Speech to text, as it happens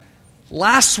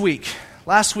Last week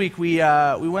we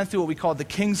went through what we called the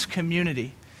King's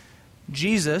Community.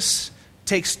 Jesus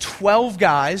takes 12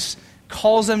 guys,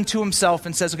 calls them to himself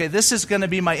and says, okay, this is going to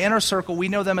be my inner circle. We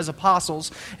know them as apostles.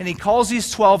 And he calls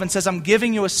these 12 and says, I'm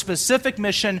giving you a specific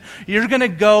mission. You're going to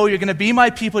go. You're going to be my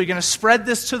people. You're going to spread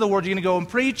this to the world. You're going to go and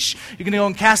preach. You're going to go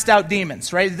and cast out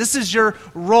demons, right? This is your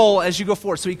role as you go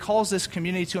forward. So he calls this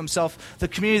community to himself, the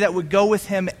community that would go with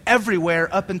him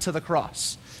everywhere up into the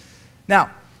cross.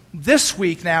 Now, this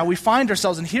week now, we find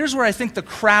ourselves, and here's where I think the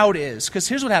crowd is, because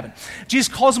here's what happened. Jesus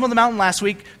calls them on the mountain last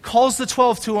week, calls the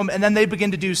 12 to him, and then they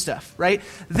begin to do stuff, right?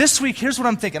 This week, here's what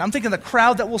I'm thinking. I'm thinking the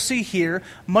crowd that we'll see here,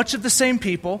 much of the same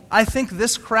people, I think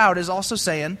this crowd is also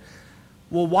saying,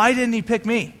 well, why didn't he pick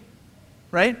me,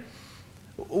 right?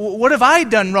 What have I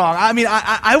done wrong? I mean,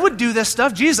 I would do this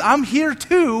stuff. Jesus, I'm here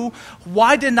too.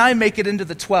 Why didn't I make it into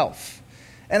the 12?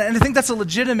 And I think that's a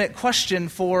legitimate question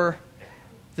for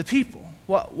the people.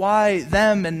 Why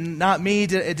them and not me?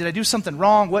 Did I do something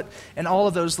wrong? What? And all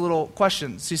of those little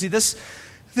questions. You see, this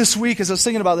week, as I was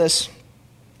thinking about this,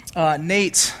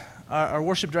 Nate, our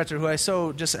worship director, who I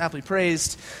so just aptly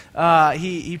praised,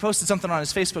 he posted something on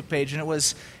his Facebook page, and it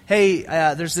was, hey,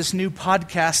 there's this new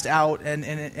podcast out,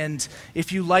 and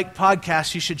if you like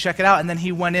podcasts, you should check it out. And then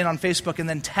he went in on Facebook and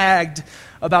then tagged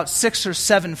about 6 or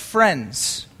 7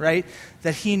 friends, right,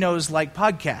 that he knows like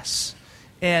podcasts.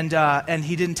 And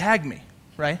he didn't tag me,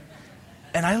 right?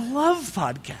 And I love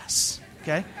podcasts,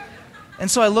 okay?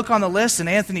 And so I look on the list, and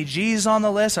Anthony G's on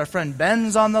the list, our friend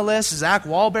Ben's on the list, Zach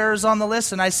Wahlbear's on the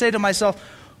list, and I say to myself,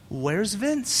 where's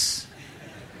Vince?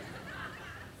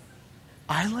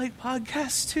 I like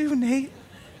podcasts too, Nate.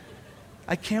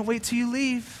 I can't wait till you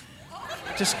leave.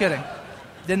 Just kidding.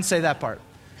 Didn't say that part.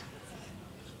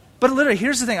 But literally,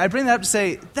 here's the thing. I bring that up to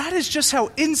say, that is just how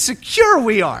insecure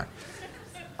we are.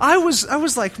 I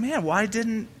was like, man, why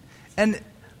didn't... And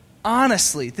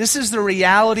honestly, this is the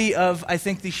reality of, I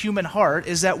think, the human heart,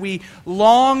 is that we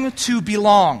long to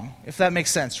belong, if that makes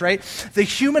sense, right? The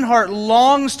human heart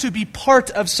longs to be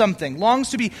part of something, longs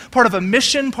to be part of a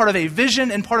mission, part of a vision,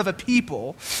 and part of a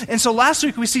people. And so last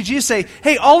week we see Jesus say,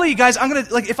 hey, all of you guys, I'm going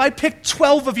to, if I pick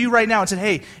 12 of you right now and said,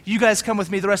 hey, you guys come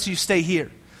with me, the rest of you stay here.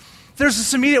 There's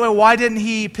this immediate way, why didn't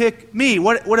he pick me?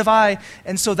 What have I?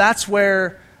 And so that's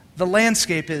where the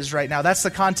landscape is right now. That's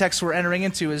the context we're entering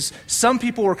into, is some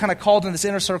people were kind of called in this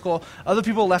inner circle, other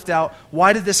people left out.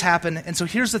 Why did this happen? And so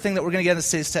here's the thing that we're going to get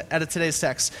out of today's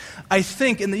text. I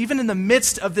think even in the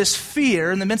midst of this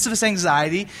fear, in the midst of this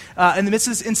anxiety, in the midst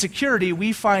of this insecurity,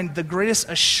 we find the greatest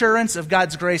assurance of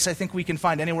God's grace I think we can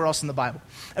find anywhere else in the Bible.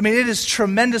 I mean, it is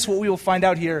tremendous what we will find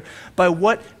out here by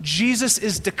what Jesus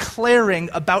is declaring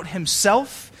about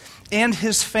himself and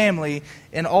his family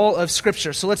in all of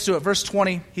Scripture. So let's do it. Verse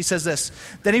 20, he says this.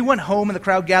 Then he went home, and the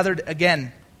crowd gathered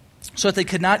again, so that they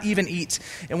could not even eat.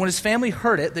 And when his family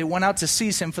heard it, they went out to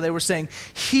seize him, for they were saying,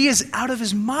 he is out of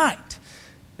his mind.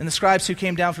 And the scribes who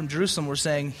came down from Jerusalem were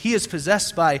saying, he is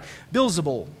possessed by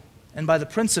Beelzebul, and by the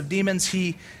prince of demons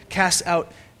he casts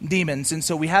out demons. And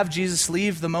so we have Jesus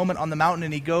leave the moment on the mountain,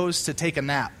 and he goes to take a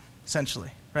nap,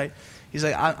 essentially, right? He's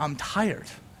like, I'm tired.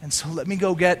 And so let me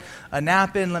go get a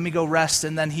nap in, let me go rest.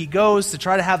 And then he goes to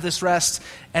try to have this rest,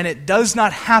 and it does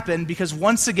not happen because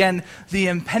once again, the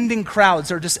impending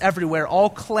crowds are just everywhere, all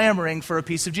clamoring for a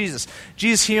piece of Jesus.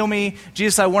 Jesus, heal me.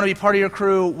 Jesus, I want to be part of your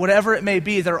crew. Whatever it may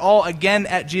be, they're all again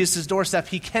at Jesus' doorstep.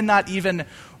 He cannot even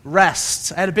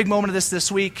rest. I had a big moment of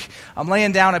this week. I'm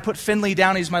laying down. I put Finley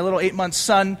down. He's my little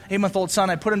 8-month-old son.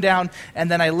 I put him down,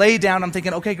 and then I lay down. I'm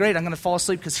thinking, okay, great. I'm going to fall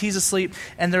asleep because he's asleep.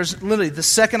 And there's literally, the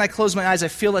second I close my eyes, I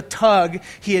feel a tug.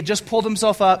 He had just pulled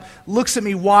himself up, looks at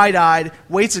me wide-eyed,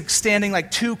 waits standing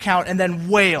like 2 count, and then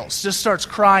wails, just starts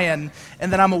crying.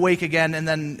 And then I'm awake again, and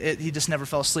then he just never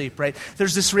fell asleep, right?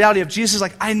 There's this reality of Jesus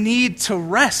like, I need to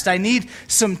rest. I need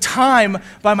some time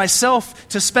by myself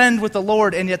to spend with the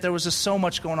Lord. And yet there was just so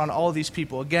much going on all of these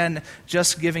people. Again,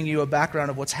 just giving you a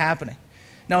background of what's happening.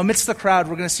 Now, amidst the crowd,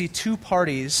 we're going to see 2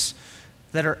 parties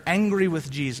that are angry with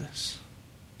Jesus.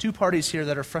 2 parties here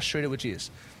that are frustrated with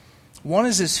Jesus. One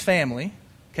is his family,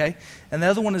 okay? And the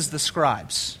other one is the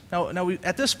scribes. Now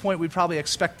at this point, we probably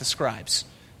expect the scribes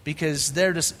because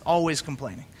they're just always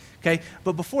complaining, okay?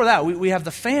 But before that, we have the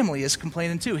family is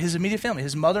complaining too, his immediate family,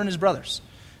 his mother and his brothers.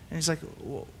 And he's like,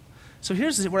 whoa. So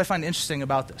here's what I find interesting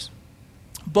about this.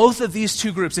 Both of these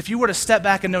 2 groups, if you were to step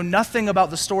back and know nothing about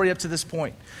the story up to this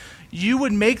point, you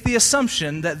would make the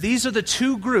assumption that these are the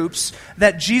 2 groups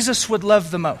that Jesus would love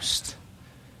the most.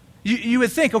 You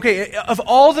would think, okay, of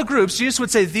all the groups, Jesus would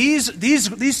say,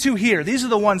 these two here, these are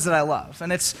the ones that I love.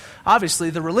 And it's obviously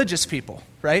the religious people,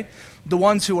 right? The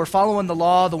ones who are following the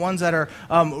law, the ones that are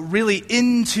really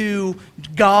into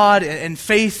God and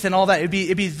faith and all that.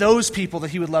 It'd be those people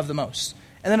that he would love the most.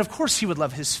 And then, of course, he would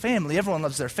love his family. Everyone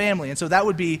loves their family. And so that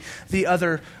would be the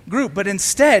other group. But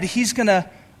instead, he's going to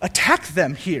attack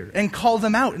them here and call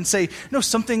them out and say, no,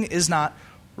 something is not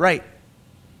right.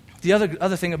 The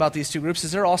other thing about these two groups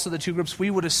is they're also the two groups we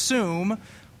would assume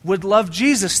would love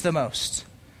Jesus the most.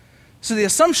 So the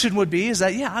assumption would be is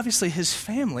that, yeah, obviously his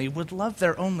family would love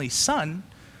their only son,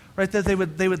 right? That they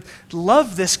would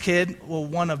love this kid, well,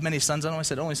 one of many sons. I don't know why I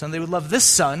said only son. They would love this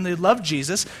son. They would love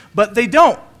Jesus, but they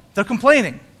don't. They're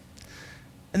complaining.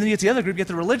 And then you get the other group, get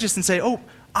the religious, and say, oh,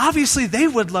 obviously they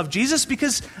would love Jesus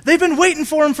because they've been waiting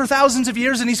for him for thousands of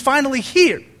years and he's finally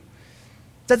here.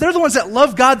 That they're the ones that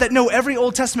love God, that know every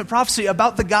Old Testament prophecy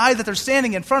about the guy that they're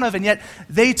standing in front of, and yet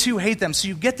they too hate them. So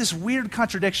you get this weird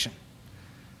contradiction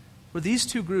where these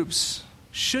two groups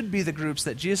should be the groups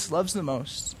that Jesus loves the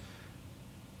most,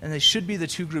 and they should be the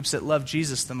two groups that love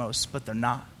Jesus the most, but they're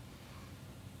not.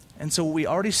 And so what we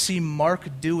already see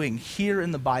Mark doing here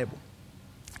in the Bible,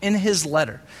 in his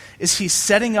letter, is he's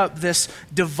setting up this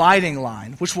dividing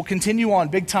line, which will continue on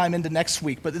big time into next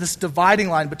week, but this dividing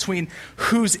line between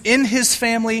who's in his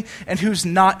family and who's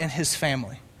not in his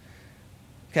family.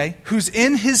 Okay? Who's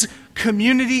in his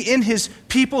community, in his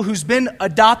people, who's been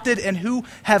adopted and who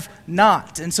have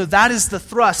not. And so that is the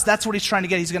thrust. That's what he's trying to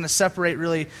get. He's going to separate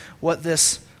really what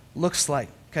this looks like.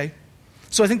 Okay?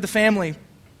 So I think the family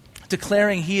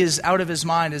declaring he is out of his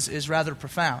mind is rather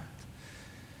profound.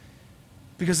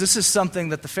 Because this is something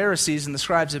that the Pharisees and the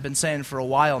scribes have been saying for a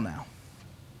while now.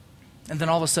 And then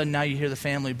all of a sudden now you hear the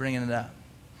family bringing it up.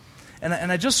 And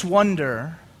I just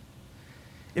wonder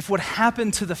if what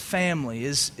happened to the family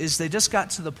is they just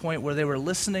got to the point where they were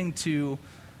listening to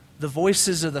the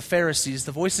voices of the Pharisees,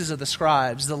 the voices of the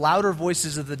scribes, the louder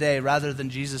voices of the day rather than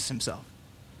Jesus himself.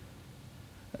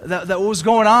 That what was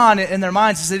going on in their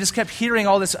minds is they just kept hearing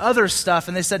all this other stuff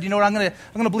and they said, you know what, I'm going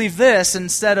to believe this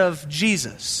instead of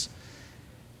Jesus.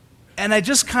 And I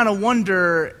just kind of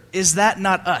wonder, is that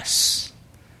not us?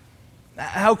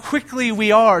 How quickly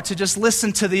we are to just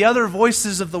listen to the other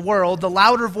voices of the world, the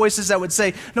louder voices that would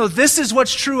say, no, this is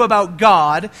what's true about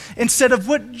God, instead of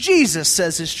what Jesus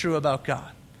says is true about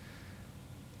God.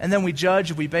 And then we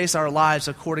judge, we base our lives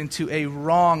according to a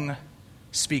wrong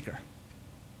speaker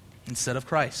instead of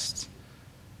Christ.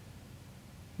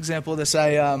 Example of this,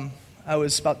 I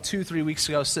was about 2-3 weeks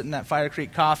ago sitting at Fire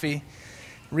Creek Coffee,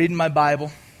 reading my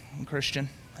Bible. I'm Christian.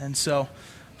 And so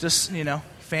just,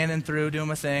 fanning through, doing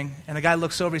my thing. And a guy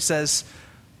looks over, he says,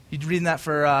 are you reading that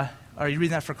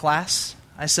for class?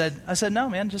 I said, no,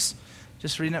 man, just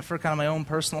reading it for kind of my own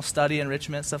personal study,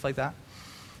 enrichment, stuff like that.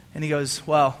 And he goes,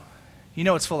 well,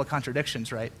 it's full of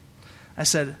contradictions, right? I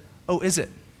said, oh, is it?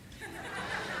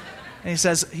 And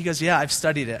he goes, yeah, I've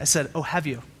studied it. I said, oh, have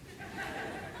you?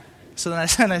 So then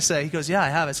he goes, yeah, I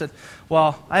have. I said,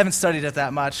 well, I haven't studied it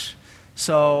that much,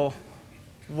 so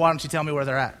why don't you tell me where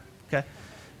they're at? Okay?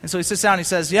 And so he sits down and he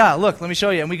says, yeah, look, let me show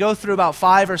you. And we go through about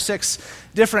 5 or 6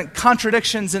 different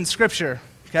contradictions in Scripture.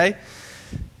 Okay?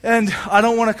 And I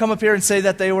don't want to come up here and say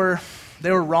that they were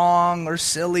wrong or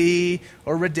silly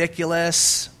or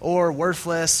ridiculous or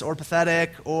worthless or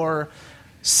pathetic or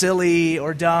silly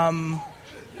or dumb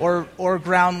or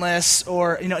groundless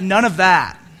or none of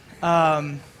that.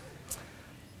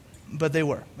 But they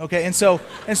were, okay? And so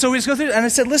we just go through, and I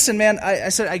said, listen, man, I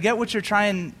said, I get what you're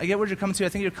coming to. I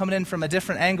think you're coming in from a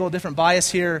different angle, different bias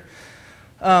here.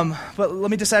 But let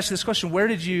me just ask you this question: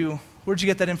 where'd you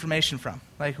get that information from?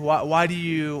 Like, why do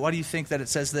you think that it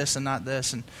says this and not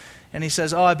this? And he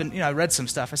says, oh, I read some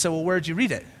stuff. I said, well, where'd you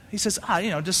read it? He says,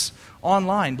 just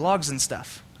online blogs and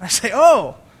stuff. I say,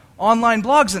 oh, online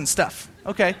blogs and stuff.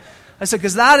 Okay. I said,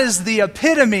 because that is the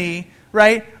epitome,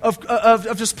 right,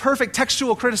 of just perfect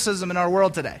textual criticism in our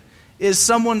world today, is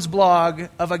someone's blog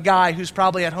of a guy who's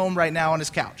probably at home right now on his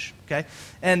couch, okay?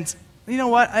 And you know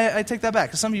what? I take that back,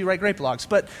 because some of you write great blogs.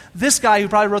 But this guy who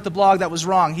probably wrote the blog that was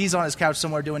wrong, he's on his couch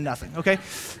somewhere doing nothing, okay?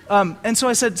 And so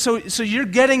I said, so you're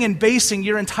getting and basing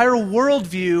your entire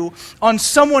worldview on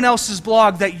someone else's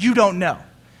blog that you don't know.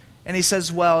 And he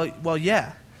says, well,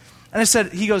 yeah. And I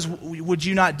said, he goes, would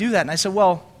you not do that? And I said,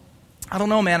 well, I don't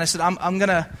know, man. I said, I'm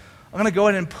gonna go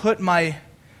ahead and put my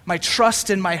trust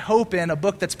and my hope in a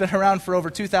book that's been around for over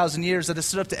 2,000 years, that has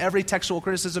stood up to every textual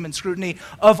criticism and scrutiny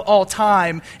of all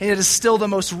time, and it is still the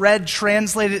most read,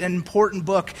 translated, and important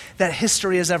book that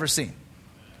history has ever seen.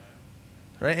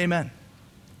 Right? Amen.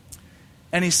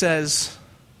 And he says,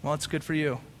 well, it's good for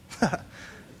you.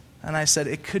 And I said,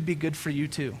 it could be good for you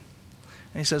too.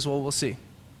 And he says, well, we'll see.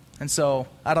 And so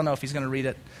I don't know if he's going to read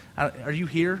it. Are you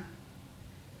here?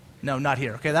 No, not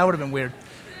here. Okay, that would have been weird.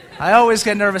 I always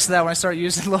get nervous of that when I start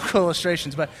using local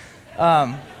illustrations. But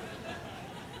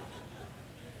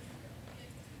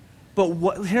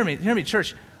hear me,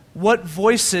 church. What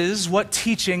voices, what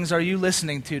teachings are you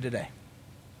listening to today?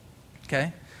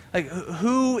 Okay? Like,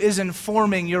 who is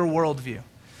informing your worldview?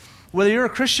 Whether you're a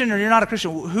Christian or you're not a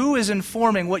Christian, who is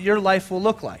informing what your life will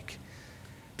look like?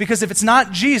 Because if it's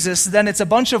not Jesus, then it's a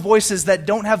bunch of voices that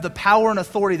don't have the power and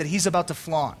authority that he's about to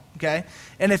flaunt, okay?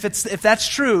 And if that's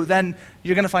true, then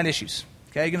you're going to find issues,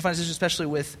 okay? You're going to find issues especially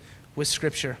with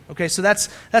Scripture, okay? So that's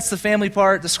the family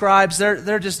part. The scribes,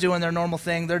 they're just doing their normal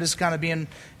thing. They're just kind of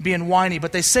being whiny.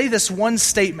 But they say this one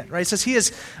statement, right? It says he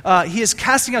is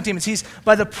casting out demons. He's,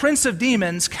 by the prince of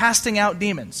demons, casting out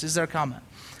demons, is their comment.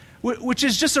 Which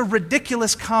is just a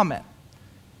ridiculous comment.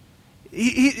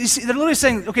 They're literally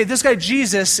saying, okay, this guy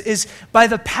Jesus is, by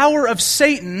the power of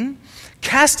Satan,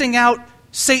 casting out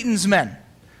Satan's men.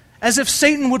 As if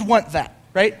Satan would want that,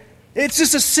 right? It's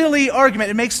just a silly argument.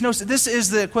 It makes no sense. This is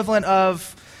the equivalent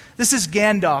of, this is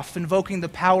Gandalf invoking the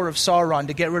power of Sauron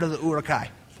to get rid of the Uruk-hai.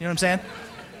 You know what I'm saying?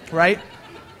 Right?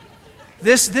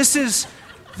 This is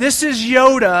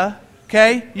Yoda,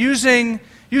 okay, using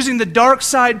the dark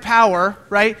side power,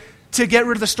 right, to get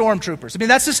rid of the stormtroopers. I mean,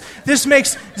 this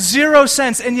makes zero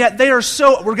sense, and yet they are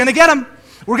we're going to get him.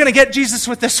 We're going to get Jesus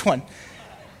with this one.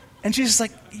 And Jesus is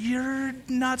like, you're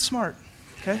not smart,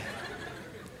 okay?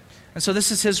 And so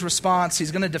this is his response.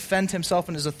 He's going to defend himself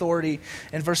and his authority.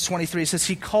 In verse 23, he says,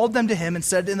 he called them to him and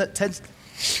said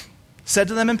to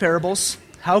them in parables,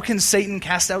 how can Satan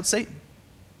cast out Satan?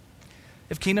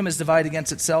 If kingdom is divided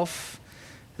against itself,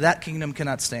 that kingdom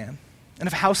cannot stand. And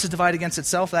if a house is divided against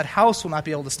itself, that house will not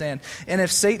be able to stand. And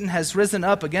if Satan has risen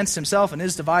up against himself and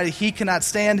is divided, he cannot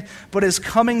stand, but is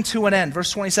coming to an end. Verse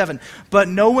 27, but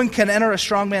no one can enter a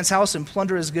strong man's house and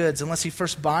plunder his goods unless he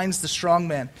first binds the strong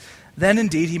man. Then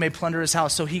indeed he may plunder his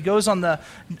house. So he goes on the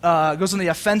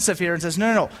offensive here and says,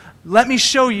 no. Let me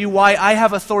show you why I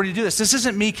have authority to do this. This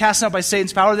isn't me casting out by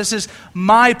Satan's power. This is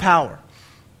my power.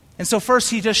 And so first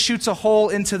he just shoots a hole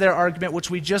into their argument, which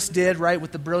we just did, right,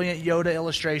 with the brilliant Yoda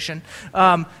illustration.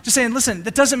 Just saying, listen,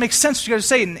 that doesn't make sense to you guys,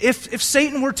 Satan. If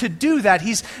Satan were to do that,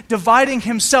 he's dividing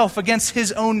himself against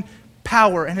his own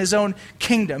power and his own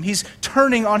kingdom. He's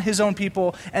turning on his own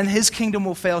people, and his kingdom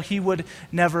will fail. He would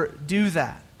never do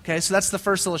that. Okay, so that's the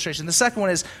first illustration. The second one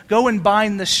is, go and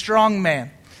bind the strong man.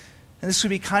 And this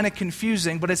would be kind of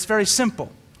confusing, but it's very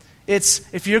simple. It's,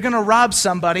 if you're going to rob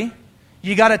somebody,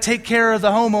 you got to take care of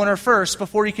the homeowner first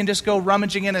before you can just go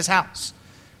rummaging in his house,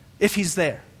 if he's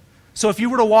there. So if you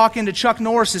were to walk into Chuck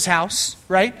Norris's house,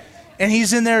 right, and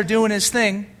he's in there doing his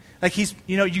thing, like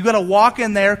you got to walk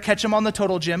in there, catch him on the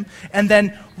total gym, and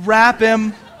then wrap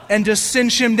him and just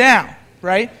cinch him down,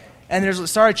 right? And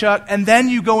there's, sorry, Chuck, and then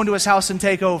you go into his house and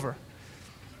take over.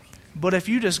 But if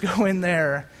you just go in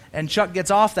there and Chuck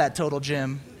gets off that total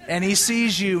gym and he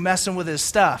sees you messing with his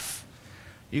stuff,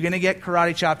 you're going to get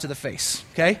karate chopped to the face,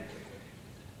 okay?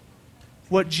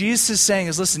 What Jesus is saying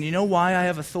is, listen, you know why I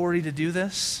have authority to do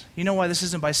this? You know why this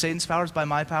isn't by Satan's power, it's by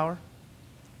my power?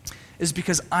 Is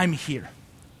because I'm here.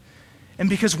 And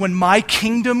because when my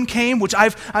kingdom came, which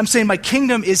I'm saying my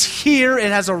kingdom is here,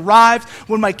 it has arrived.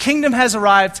 When my kingdom has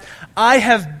arrived, I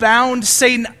have bound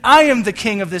Satan. I am the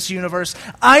king of this universe.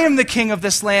 I am the king of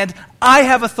this land. I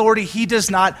have authority. He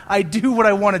does not. I do what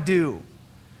I want to do.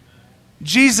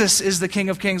 Jesus is the King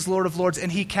of Kings, Lord of Lords,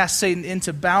 and he casts Satan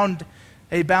into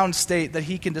a bound state that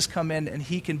he can just come in and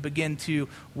he can begin to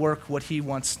work what he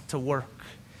wants to work.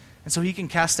 And so he can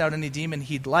cast out any demon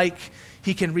he'd like.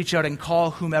 He can reach out and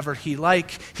call whomever he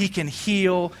like. He can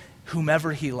heal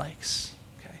whomever he likes.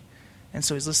 Okay? And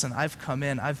so he's, listen, I've come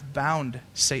in. I've bound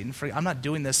Satan. I'm not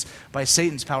doing this by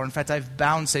Satan's power. In fact, I've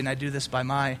bound Satan. I do this by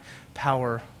my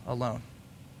power alone.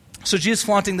 So Jesus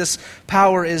flaunting this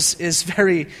power is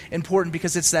very important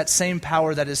because it's that same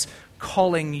power that is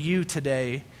calling you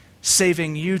today,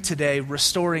 saving you today,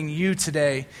 restoring you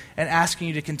today, and asking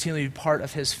you to continue to be part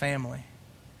of his family.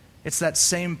 It's that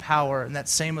same power and that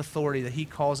same authority that he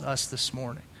calls us this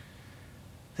morning.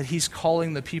 That he's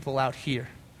calling the people out here.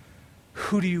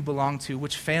 Who do you belong to?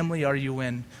 Which family are you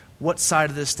in? What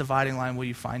side of this dividing line will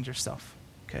you find yourself?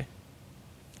 Okay.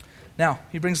 Now,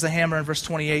 he brings the hammer in verse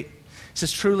 28. He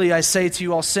says, truly I say to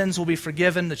you, all sins will be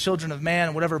forgiven the children of man,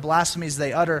 and whatever blasphemies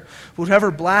they utter.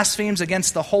 Whoever blasphemes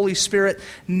against the Holy Spirit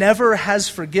never has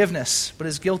forgiveness, but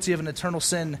is guilty of an eternal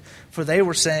sin. For they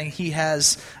were saying he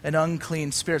has an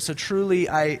unclean spirit. So truly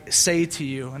I say to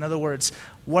you, in other words,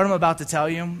 what I'm about to tell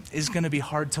you is going to be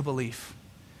hard to believe.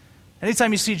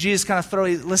 Anytime you see Jesus kind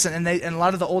of listen, and a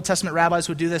lot of the Old Testament rabbis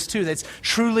would do this too.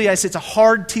 Truly, I say it's a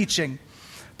hard teaching,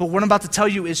 but what I'm about to tell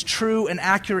you is true and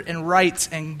accurate and right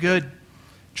and good.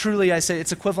 Truly, I say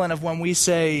it's equivalent of when we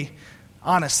say,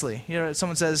 honestly.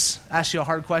 Someone asks you a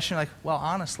hard question, like, well,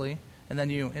 honestly, and then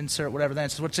you insert whatever the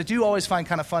answer is, which I do always find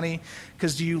kind of funny,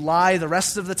 because do you lie the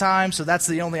rest of the time? So that's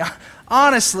the only,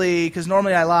 honestly, because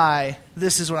normally I lie,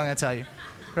 this is what I'm going to tell you,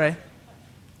 right?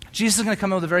 Jesus is going to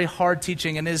come in with a very hard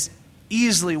teaching and is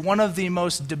easily one of the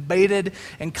most debated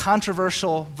and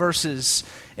controversial verses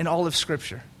in all of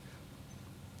Scripture.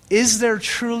 Is there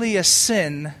truly a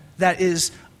sin that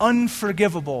is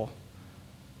unforgivable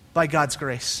by God's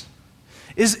grace?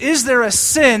 Is there a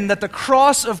sin that the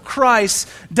cross of Christ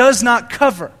does not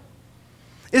cover?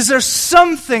 Is there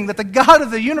something that the God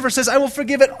of the universe says, I will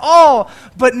forgive it all,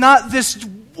 but not this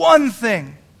one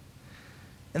thing?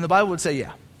 And the Bible would say,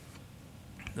 yeah.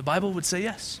 The Bible would say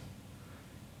yes.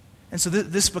 And so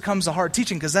this becomes a hard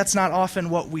teaching, because that's not often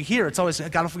what we hear. It's always,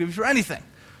 God will forgive you for anything.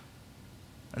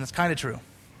 And that's kind of true.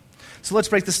 So let's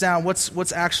break this down.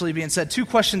 What's actually being said? 2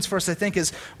 questions first, I think,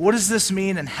 is what does this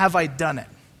mean, and have I done it?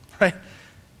 Right?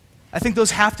 I think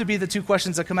those have to be the 2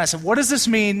 questions that come out. So what does this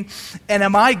mean, and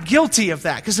am I guilty of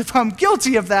that? Because if I'm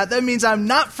guilty of that, that means I'm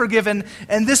not forgiven,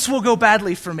 and this will go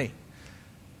badly for me.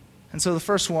 And so the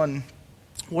first one,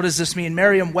 what does this mean?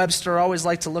 Merriam-Webster, I always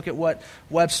like to look at what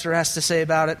Webster has to say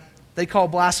about it. They call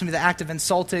blasphemy the act of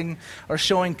insulting or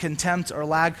showing contempt or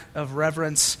lack of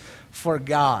reverence for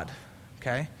God.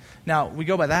 Okay? Now, we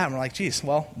go by that and we're like, geez,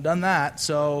 well, done that,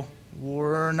 so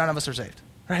none of us are saved,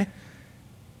 right?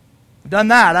 Done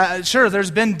that. Sure,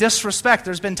 there's been disrespect.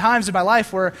 There's been times in my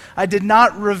life where I did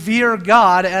not revere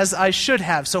God as I should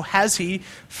have. So has He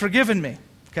forgiven me?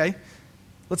 Okay?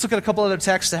 Let's look at a couple other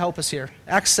texts to help us here.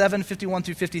 Acts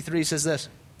 7:51-53 says this.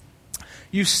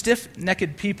 You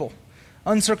stiff-necked people,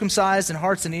 uncircumcised in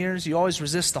hearts and ears, you always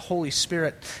resist the Holy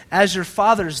Spirit. As your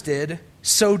fathers did,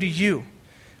 so do you.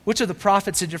 Which of the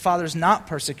prophets did your fathers not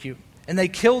persecute? And they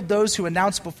killed those who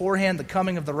announced beforehand the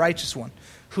coming of the righteous one,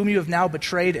 whom you have now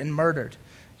betrayed and murdered.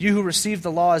 You who received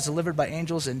the law as delivered by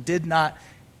angels and did not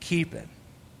keep it.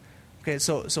 Okay,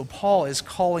 so Paul is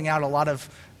calling out a lot of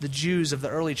the Jews of the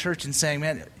early church and saying,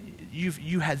 man,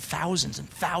 you had thousands and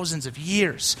thousands of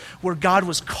years where God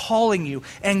was calling you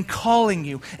and calling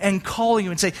you and calling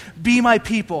you and say, be my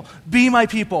people,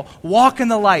 walk in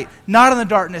the light, not in the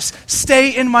darkness,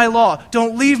 stay in my law,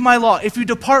 don't leave my law. If you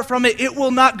depart from it, it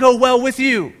will not go well with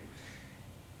you.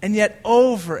 And yet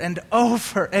over and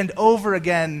over and over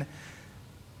again,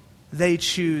 they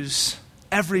choose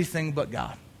everything but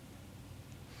God.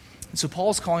 And so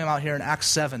Paul's calling them out here in Acts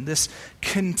 7, this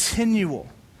continual,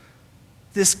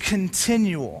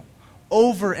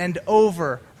 over and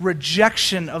over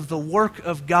rejection of the work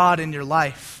of God in your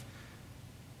life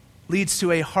leads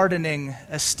to a hardening,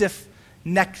 a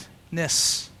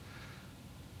stiff-neckedness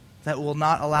that will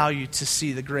not allow you to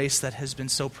see the grace that has been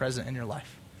so present in your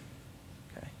life.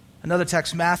 Okay. Another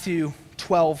text, Matthew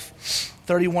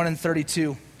 12:31 and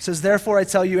 32. Says, therefore I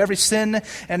tell you, every sin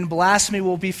and blasphemy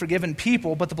will be forgiven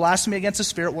people, but the blasphemy against the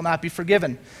Spirit will not be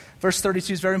forgiven. Verse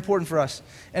 32 is very important for us.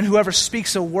 And whoever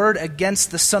speaks a word against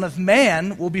the Son of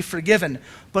Man will be forgiven,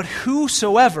 but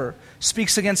whosoever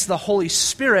speaks against the Holy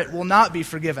Spirit will not be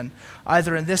forgiven,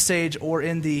 either in this age or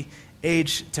in the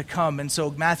age to come. And so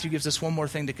Matthew gives us one more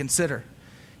thing to consider.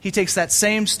 He takes that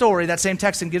same story, that same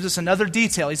text, and gives us another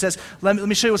detail. He says, let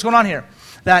me show you what's going on here.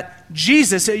 That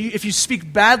Jesus, if you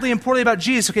speak badly and poorly about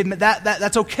Jesus, okay,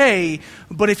 that's okay.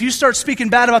 But if you start speaking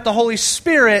bad about the Holy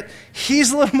Spirit,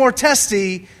 He's a little more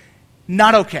testy,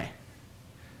 not okay.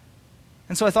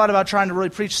 And so I thought about trying to really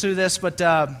preach through this, but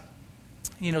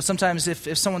sometimes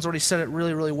if someone's already said it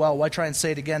really, really well, why try and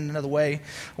say it again another way?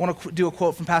 I want to do a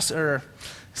quote from the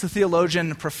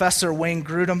theologian, Professor Wayne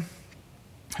Grudem,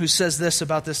 who says this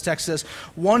about this text, says,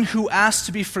 one who asks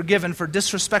to be forgiven for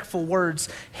disrespectful words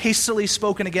hastily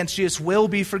spoken against Jesus will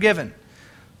be forgiven.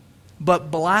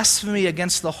 But blasphemy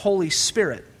against the Holy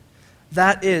Spirit,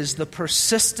 that is the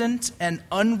persistent and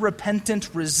unrepentant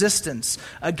resistance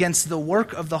against the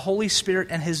work of the Holy Spirit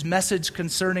and His message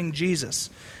concerning Jesus,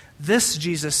 this,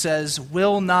 Jesus says,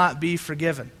 will not be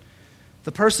forgiven.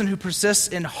 The person who persists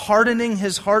in hardening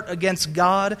his heart against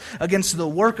God, against the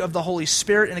work of the Holy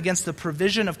Spirit, and against the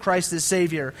provision of Christ as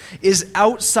Savior is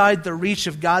outside the reach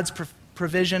of God's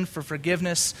provision for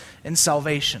forgiveness and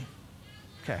salvation.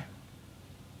 Okay.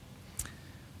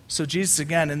 So Jesus,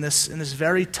 again, in this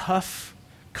very tough,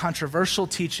 controversial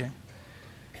teaching,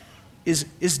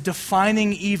 is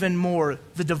defining even more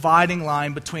the dividing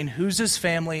line between who's His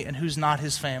family and who's not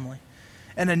His family.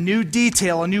 And a new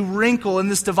detail, a new wrinkle in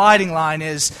this dividing line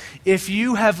is if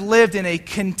you have lived in a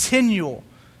continual,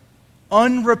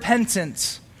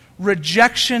 unrepentant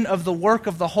rejection of the work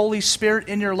of the Holy Spirit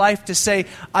in your life to say,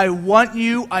 I want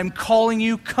you, I'm calling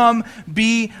you, come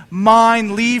be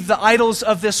mine, leave the idols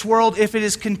of this world. If it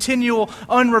is continual,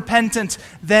 unrepentant,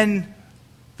 then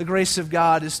the grace of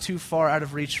God is too far out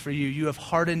of reach for you. You have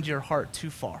hardened your heart too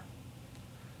far.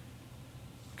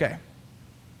 Okay.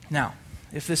 Now,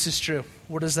 if this is true,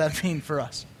 what does that mean for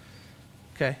us?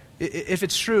 Okay. If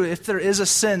it's true, if there is a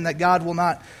sin that God will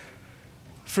not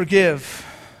forgive,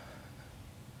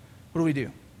 what do we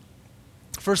do?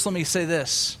 First, let me say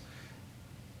this.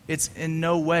 It's in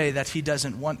no way that he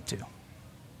doesn't want to.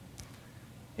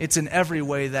 It's in every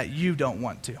way that you don't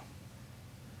want to.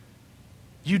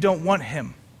 You don't want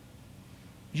him.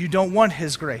 You don't want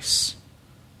his grace.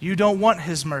 You don't want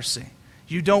his mercy.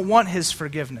 You don't want his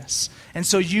forgiveness. And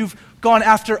so you've gone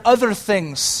after other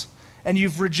things, and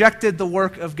you've rejected the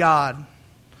work of God,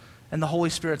 and the Holy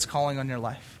Spirit's calling on your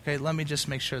life. Okay, let me just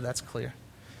make sure that's clear.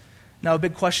 Now, a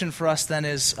big question for us then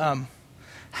is,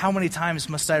 how many times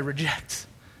must I reject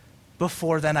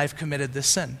before then I've committed this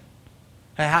sin?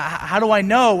 How do I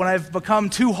know when I've become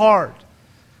too hard?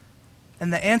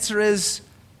 And the answer is,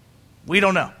 we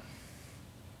don't know.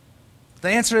 The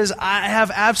answer is, I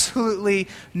have absolutely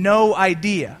no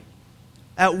idea.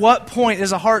 At what point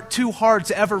is a heart too hard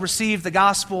to ever receive the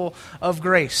gospel of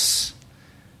grace?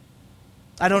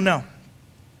 I don't know.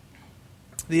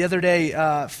 The other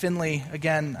day, Finley,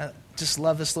 again, I just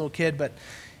love this little kid, but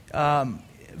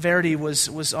Verity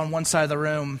was on one side of the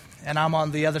room, and I'm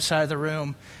on the other side of the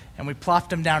room, and we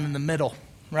plopped him down in the middle,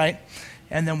 right?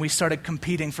 And then we started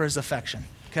competing for his affection,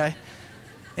 okay?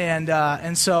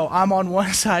 And so I'm on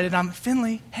one side, and I'm,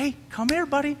 Finley, hey, come here,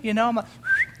 buddy. You know, I'm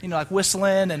like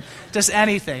whistling and just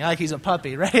anything, like he's a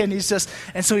puppy, right? And he's just,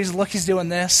 and so he's doing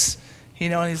this, you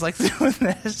know, and he's like doing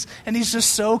this, and he's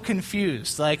just so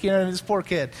confused, like, you know, this poor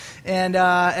kid.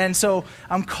 And so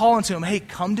I'm calling to him, hey,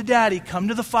 come to Daddy, come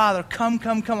to the Father, come.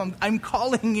 I'm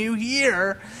calling you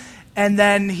here. And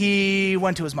then he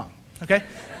went to his mom, okay?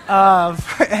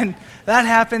 And that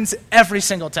happens every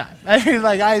single time. I mean,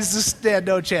 like, I just had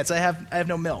no chance. I have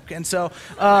no milk. And so,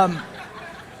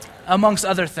 amongst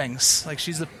other things, like,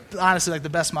 she's honestly like the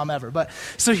best mom ever. But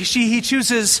so he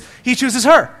chooses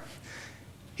her.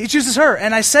 He chooses her.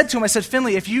 And I said to him,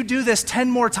 Finley, if you do this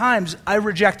 10 more times, I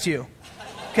reject you.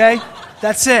 Okay?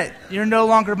 That's it. You're no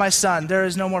longer my son. There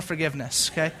is no more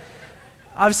forgiveness. Okay?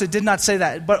 Obviously, did not say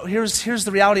that. But here's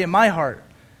the reality in my heart.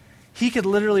 He could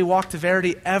literally walk to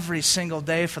Verity every single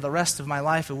day for the rest of my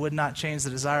life. It would not change the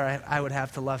desire I would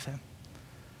have to love him.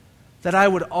 That I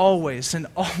would always and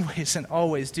always and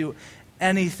always do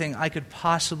anything I could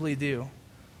possibly do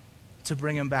to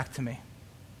bring him back to me.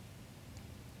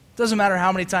 Doesn't matter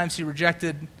how many times he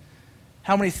rejected,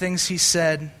 how many things he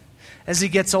said. As he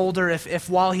gets older, if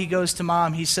while he goes to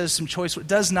mom he says some choice, it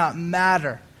does not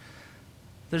matter.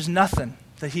 There's nothing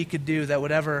that he could do that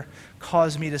would ever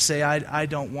cause me to say, I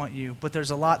don't want you. But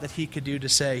there's a lot that he could do to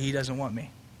say he doesn't want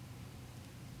me.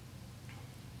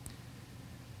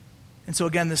 And so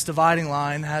again, this dividing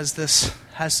line has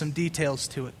some details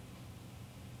to it.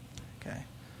 Okay.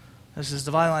 This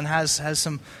dividing line has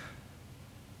some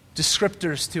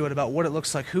descriptors to it about what it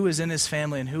looks like, who is in his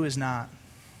family and who is not.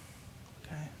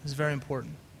 Okay. This is very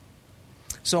important.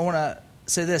 So I want to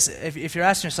say this. If you're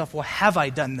asking yourself, well, have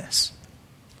I done this?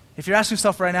 If you're asking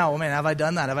yourself right now, well, man, have I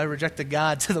done that? Have I rejected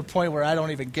God to the point where I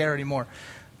don't even care anymore?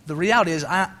 The reality is,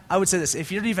 I would say this.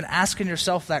 If you're even asking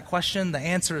yourself that question, the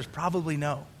answer is probably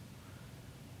no.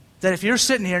 That if you're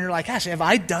sitting here and you're like, gosh, have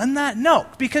I done that? No,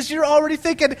 because you're already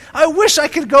thinking, I wish I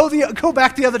could go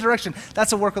back the other direction.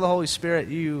 That's a work of the Holy Spirit.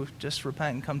 You just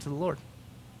repent and come to the Lord.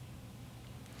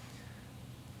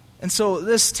 And so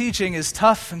this teaching is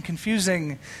tough and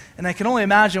confusing, and I can only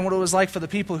imagine what it was like for the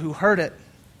people who heard it.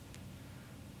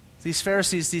 These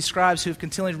Pharisees, these scribes who have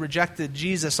continually rejected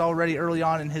Jesus already early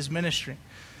on in his ministry,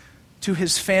 to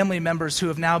his family members who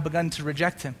have now begun to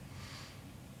reject him,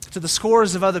 to the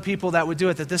scores of other people that would do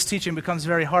it, that this teaching becomes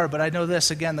very hard. But I know this,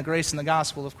 again, the grace and the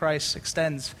gospel of Christ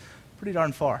extends pretty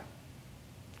darn far.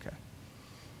 Okay.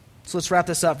 So let's wrap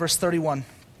this up. Verse 31.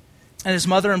 And his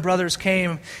mother and brothers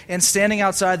came, and standing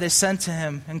outside they sent to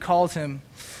him and called him.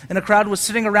 And a crowd was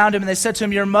sitting around him, and they said to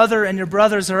him, your mother and your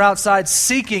brothers are outside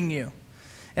seeking you.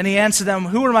 And he answered them,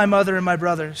 who are my mother and my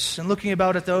brothers? And looking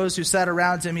about at those who sat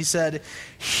around him, he said,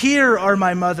 here are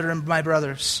my mother and my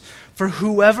brothers. For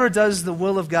whoever does the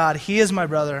will of God, he is my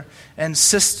brother and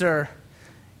sister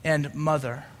and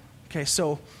mother. Okay,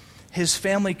 so his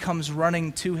family comes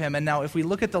running to him. And now if we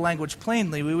look at the language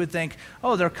plainly, we would think,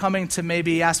 oh, they're coming to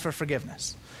maybe ask for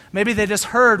forgiveness. Maybe they just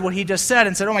heard what he just said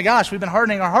and said, oh my gosh, we've been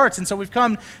hardening our hearts, and so we've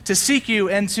come to seek you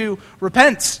and to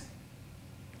repent.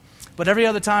 But every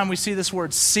other time we see this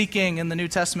word seeking in the New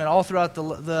Testament, all throughout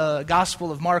the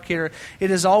Gospel of Mark here, it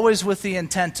is always with the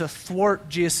intent to thwart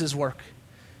Jesus' work.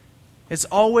 It's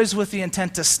always with the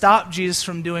intent to stop Jesus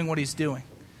from doing what he's doing.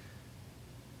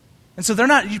 And so they're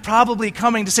not probably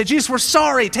coming to say, Jesus, we're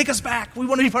sorry, take us back, we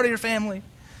want to be part of your family.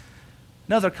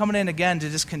 No, they're coming in again to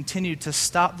just continue to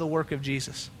stop the work of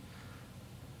Jesus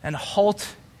and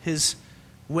halt his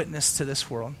witness to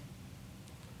this world.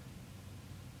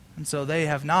 And so they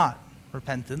have not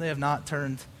repented. They have not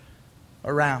turned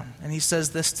around. And he says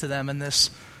this to them in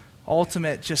this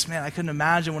ultimate, just, man, I couldn't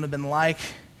imagine what it would have been like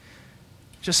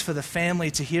just for the family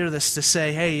to hear this, to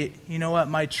say, hey, you know what,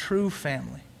 my true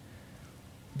family,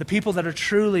 the people that are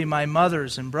truly my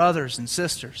mothers and brothers and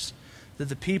sisters, they're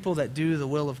the people that do the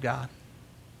will of God.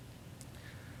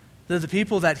 They're the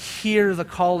people that hear the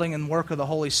calling and work of the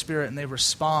Holy Spirit and they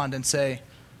respond and say,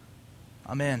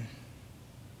 I'm in.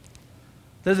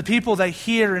 They're the people that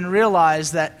hear and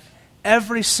realize that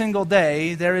every single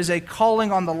day there is a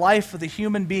calling on the life of the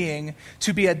human being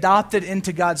to be adopted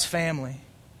into God's family.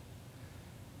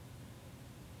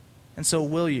 And so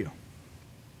will you?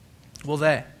 Will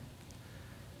they?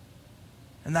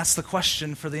 And that's the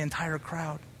question for the entire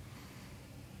crowd.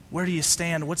 Where do you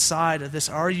stand? What side of this?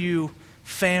 Are you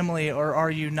family or are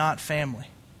you not family?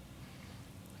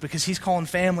 Because he's calling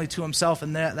family to himself,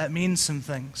 and that means some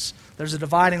things. There's a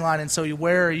dividing line, and so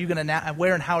where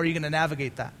and how are you going to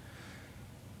navigate that?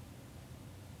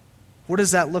 What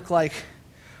does that look like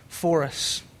for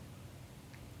us?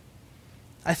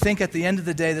 I think at the end of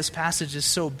the day, this passage is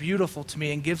so beautiful to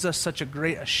me and gives us such a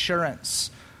great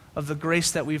assurance of the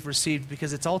grace that we've received,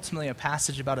 because it's ultimately a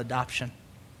passage about adoption.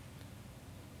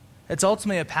 It's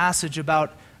ultimately a passage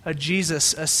about a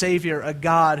Jesus, a Savior, a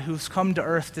God who's come to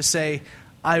earth to say,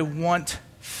 I want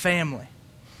family,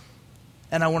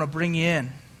 and I want to bring you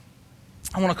in.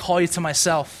 I want to call you to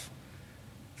myself.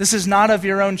 This is not of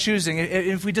your own choosing.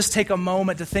 If we just take a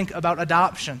moment to think about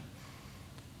adoption,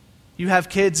 you have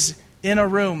kids in a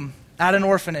room at an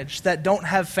orphanage that don't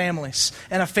have families,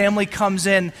 and a family comes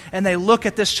in and they look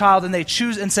at this child and they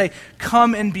choose and say,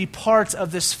 come and be part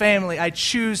of this family. I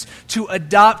choose to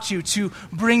adopt you, to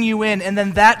bring you in. And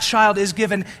then that child is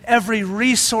given every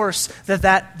resource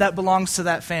that belongs to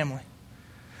that family.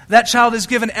 That child is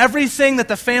given everything that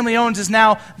the family owns is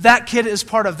now that kid is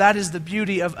part of. That is the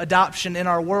beauty of adoption in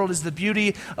our world, is the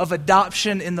beauty of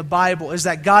adoption in the Bible, is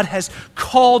that God has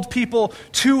called people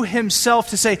to himself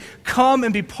to say, come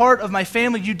and be part of my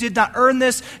family. You did not earn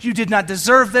this, you did not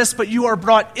deserve this, but you are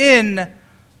brought in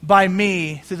by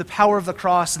me through the power of the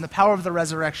cross and the power of the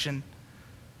resurrection.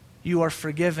 You are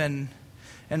forgiven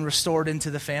and restored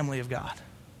into the family of God.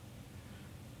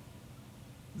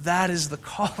 That is the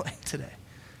calling today.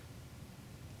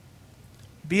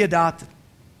 Be adopted.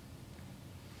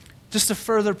 Just to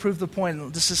further prove the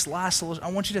point, just this last little,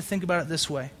 I want you to think about it this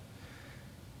way.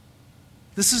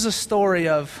 This is a story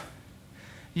of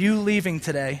you leaving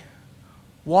today,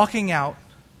 walking out,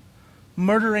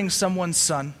 murdering someone's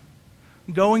son,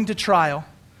 going to trial,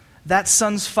 that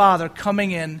son's father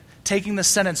coming in, taking the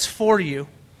sentence for you,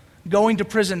 going to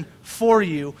prison for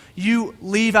you. You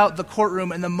leave out the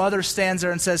courtroom and the mother stands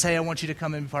there and says, hey, I want you to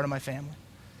come and be part of my family.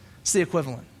 It's the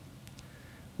equivalent.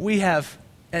 We have,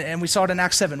 and we saw it in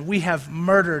Acts 7, we have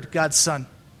murdered God's son.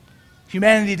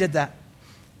 Humanity did that.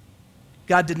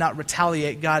 God did not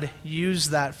retaliate. God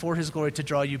used that for his glory to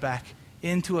draw you back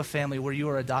into a family where you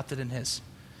are adopted in his.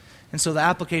 And so the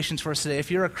applications for us today,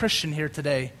 if you're a Christian here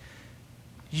today,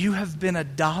 you have been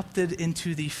adopted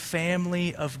into the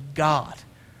family of God.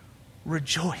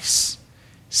 Rejoice,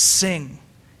 sing,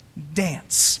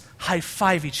 dance, high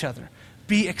five each other.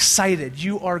 Be excited.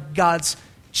 You are God's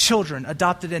children,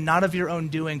 adopted in, not of your own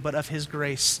doing, but of his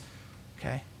grace.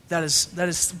 Okay? That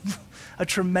is a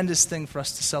tremendous thing for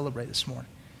us to celebrate this morning.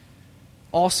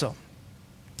 Also,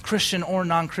 Christian or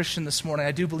non-Christian this morning,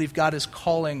 I do believe God is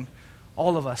calling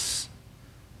all of us,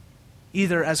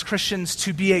 either as Christians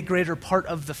to be a greater part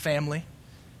of the family,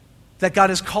 that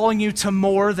God is calling you to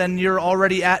more than you're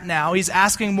already at now. He's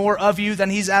asking more of you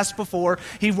than he's asked before.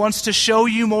 He wants to show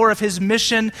you more of his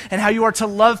mission and how you are to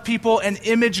love people and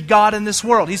image God in this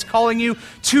world. He's calling you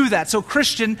to that. So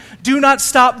Christian, do not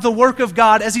stop the work of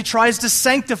God as he tries to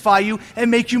sanctify you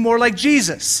and make you more like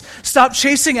Jesus. Stop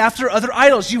chasing after other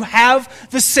idols. You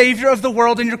have the Savior of the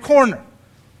world in your corner.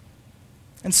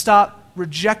 And stop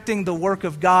rejecting the work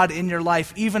of God in your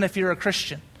life, even if you're a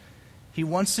Christian. He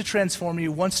wants to transform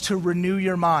you, wants to renew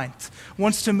your mind,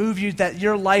 wants to move you that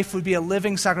your life would be a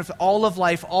living sacrifice, all of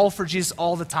life, all for Jesus,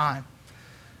 all the time.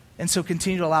 And so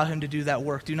continue to allow him to do that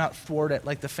work. Do not thwart it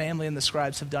like the family and the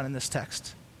scribes have done in this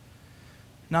text.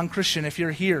 Non-Christian, if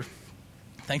you're here,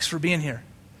 thanks for being here.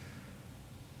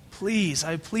 Please,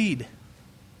 I plead,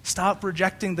 stop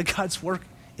rejecting the God's work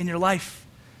in your life.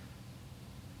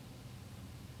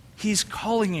 He's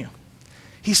calling you.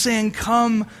 He's saying,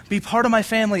 come, be part of my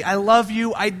family. I love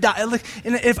you. I die.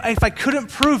 And if I couldn't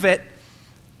prove it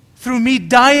through me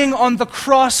dying on the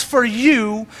cross for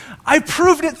you, I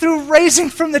proved it through raising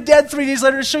from the dead 3 days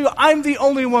later to show you I'm the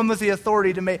only one with the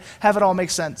authority to have it all make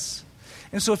sense.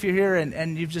 And so if you're here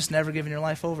and you've just never given your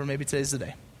life over, maybe today's the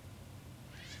day.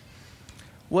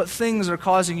 What things are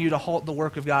causing you to halt the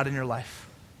work of God in your life?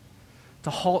 To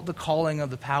halt the calling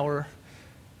of the power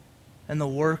and the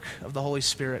work of the Holy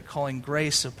Spirit, calling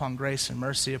grace upon grace and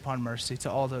mercy upon mercy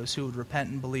to all those who would repent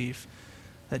and believe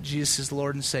that Jesus is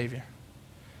Lord and Savior.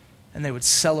 And they would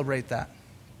celebrate that.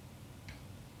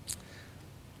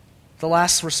 The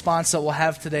last response that we'll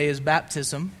have today is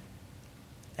baptism.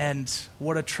 And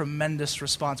what a tremendous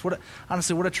response.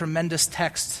 Honestly, what a tremendous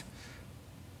text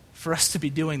for us to be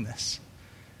doing this.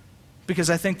 Because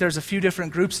I think there's a few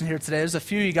different groups in here today. There's a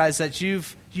few of you guys that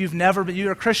you've never been,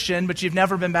 you're a Christian, but you've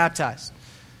never been baptized.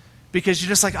 Because you're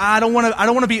just like, I don't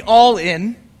want to be all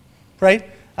in, right?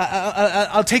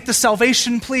 I'll take the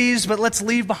salvation, please, but let's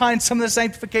leave behind some of the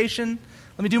sanctification.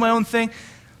 Let me do my own thing.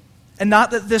 And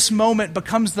not that this moment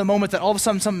becomes the moment that all of a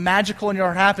sudden something magical in your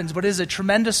heart happens, but it is a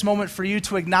tremendous moment for you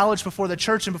to acknowledge before the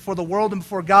church and before the world and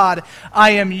before God,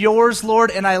 I am yours, Lord,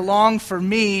 and I long for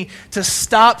me to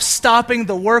stop stopping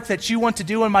the work that you want to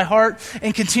do in my heart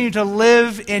and continue to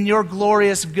live in your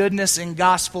glorious goodness and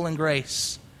gospel and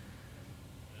grace.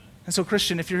 And so,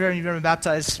 Christian, if you're here and you've never been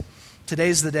baptized,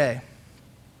 today's the day.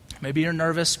 Maybe you're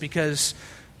nervous because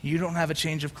you don't have a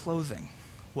change of clothing.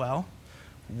 Well,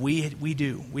 we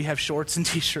do. We have shorts and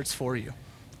t-shirts for you.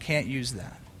 Can't use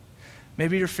that.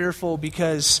 Maybe you're fearful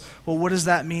because, well, what does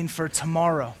that mean for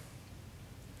tomorrow?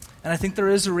 And I think there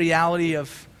is a reality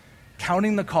of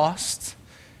counting the cost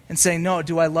and saying, no,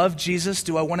 do I love Jesus?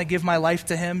 Do I want to give my life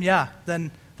to him? Yeah,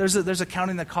 then there's a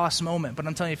counting the cost moment. But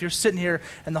I'm telling you, if you're sitting here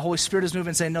and the Holy Spirit is moving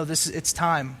and saying, no, it's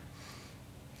time.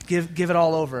 Give it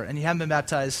all over. And you haven't been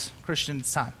baptized, Christian,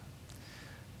 it's time.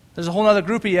 There's a whole other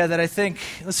group of you that I think,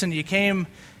 listen, you came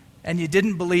and you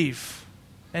didn't believe,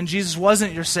 and Jesus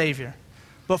wasn't your Savior.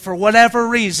 But for whatever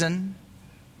reason,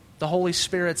 the Holy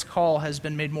Spirit's call has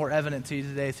been made more evident to you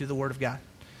today through the Word of God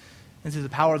and through the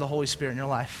power of the Holy Spirit in your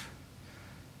life.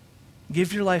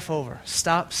 Give your life over.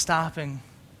 Stop stopping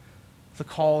the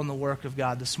call and the work of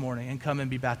God this morning and come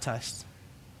and be baptized.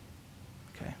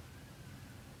 Okay?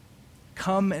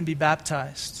 Come and be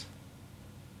baptized.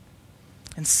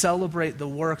 And celebrate the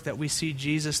work that we see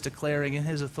Jesus declaring in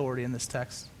his authority in this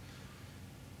text.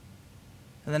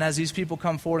 And then as these people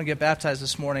come forward and get baptized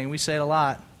this morning, we say it a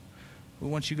lot, we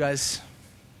want you guys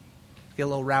to get a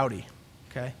little rowdy,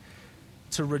 okay?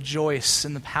 To rejoice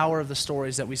in the power of the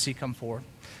stories that we see come forward.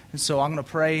 And so I'm going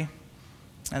to pray,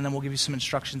 and then we'll give you some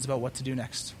instructions about what to do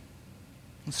next.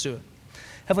 Let's do it.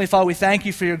 Heavenly Father, we thank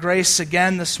you for your grace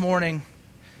again this morning.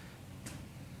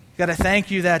 God, I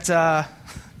thank you that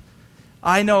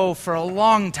I know for a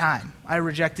long time I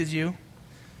rejected you.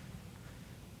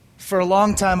 For a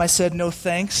long time I said no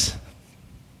thanks.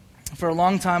 For a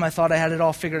long time I thought I had it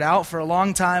all figured out. For a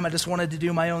long time I just wanted to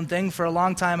do my own thing. For a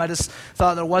long time I just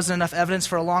thought there wasn't enough evidence.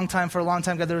 For a long time,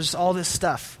 God, there was all this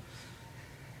stuff.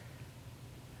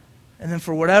 And then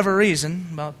for whatever reason,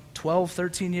 about 12,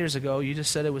 13 years ago, you just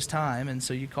said it was time. And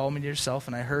so you called me to yourself,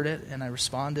 and I heard it, and I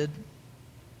responded.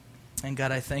 And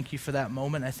God, I thank you for that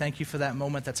moment. I thank you for that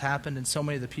moment that's happened in so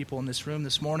many of the people in this room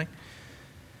this morning.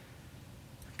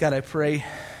 God, I pray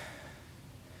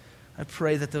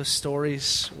that those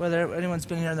stories, whether anyone's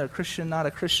been here and they're a Christian, not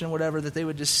a Christian, whatever, that they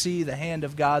would just see the hand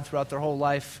of God throughout their whole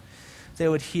life. They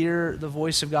would hear the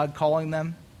voice of God calling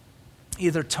them,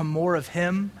 either to more of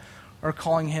him or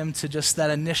calling him to just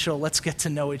that initial, let's get to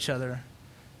know each other,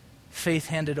 faith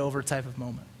handed over type of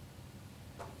moment.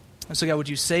 And so God, would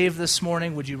you save this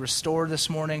morning? Would you restore this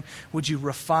morning? Would you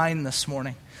refine this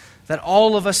morning? That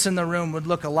all of us in the room would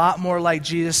look a lot more like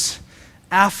Jesus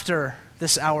after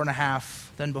this hour and a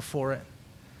half than before it.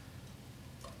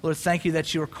 Lord, thank you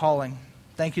that you are calling.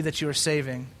 Thank you that you are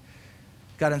saving.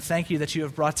 God, and thank you that you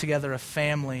have brought together a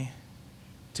family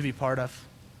to be part of.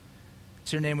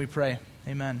 It's your name we pray.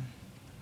 Amen.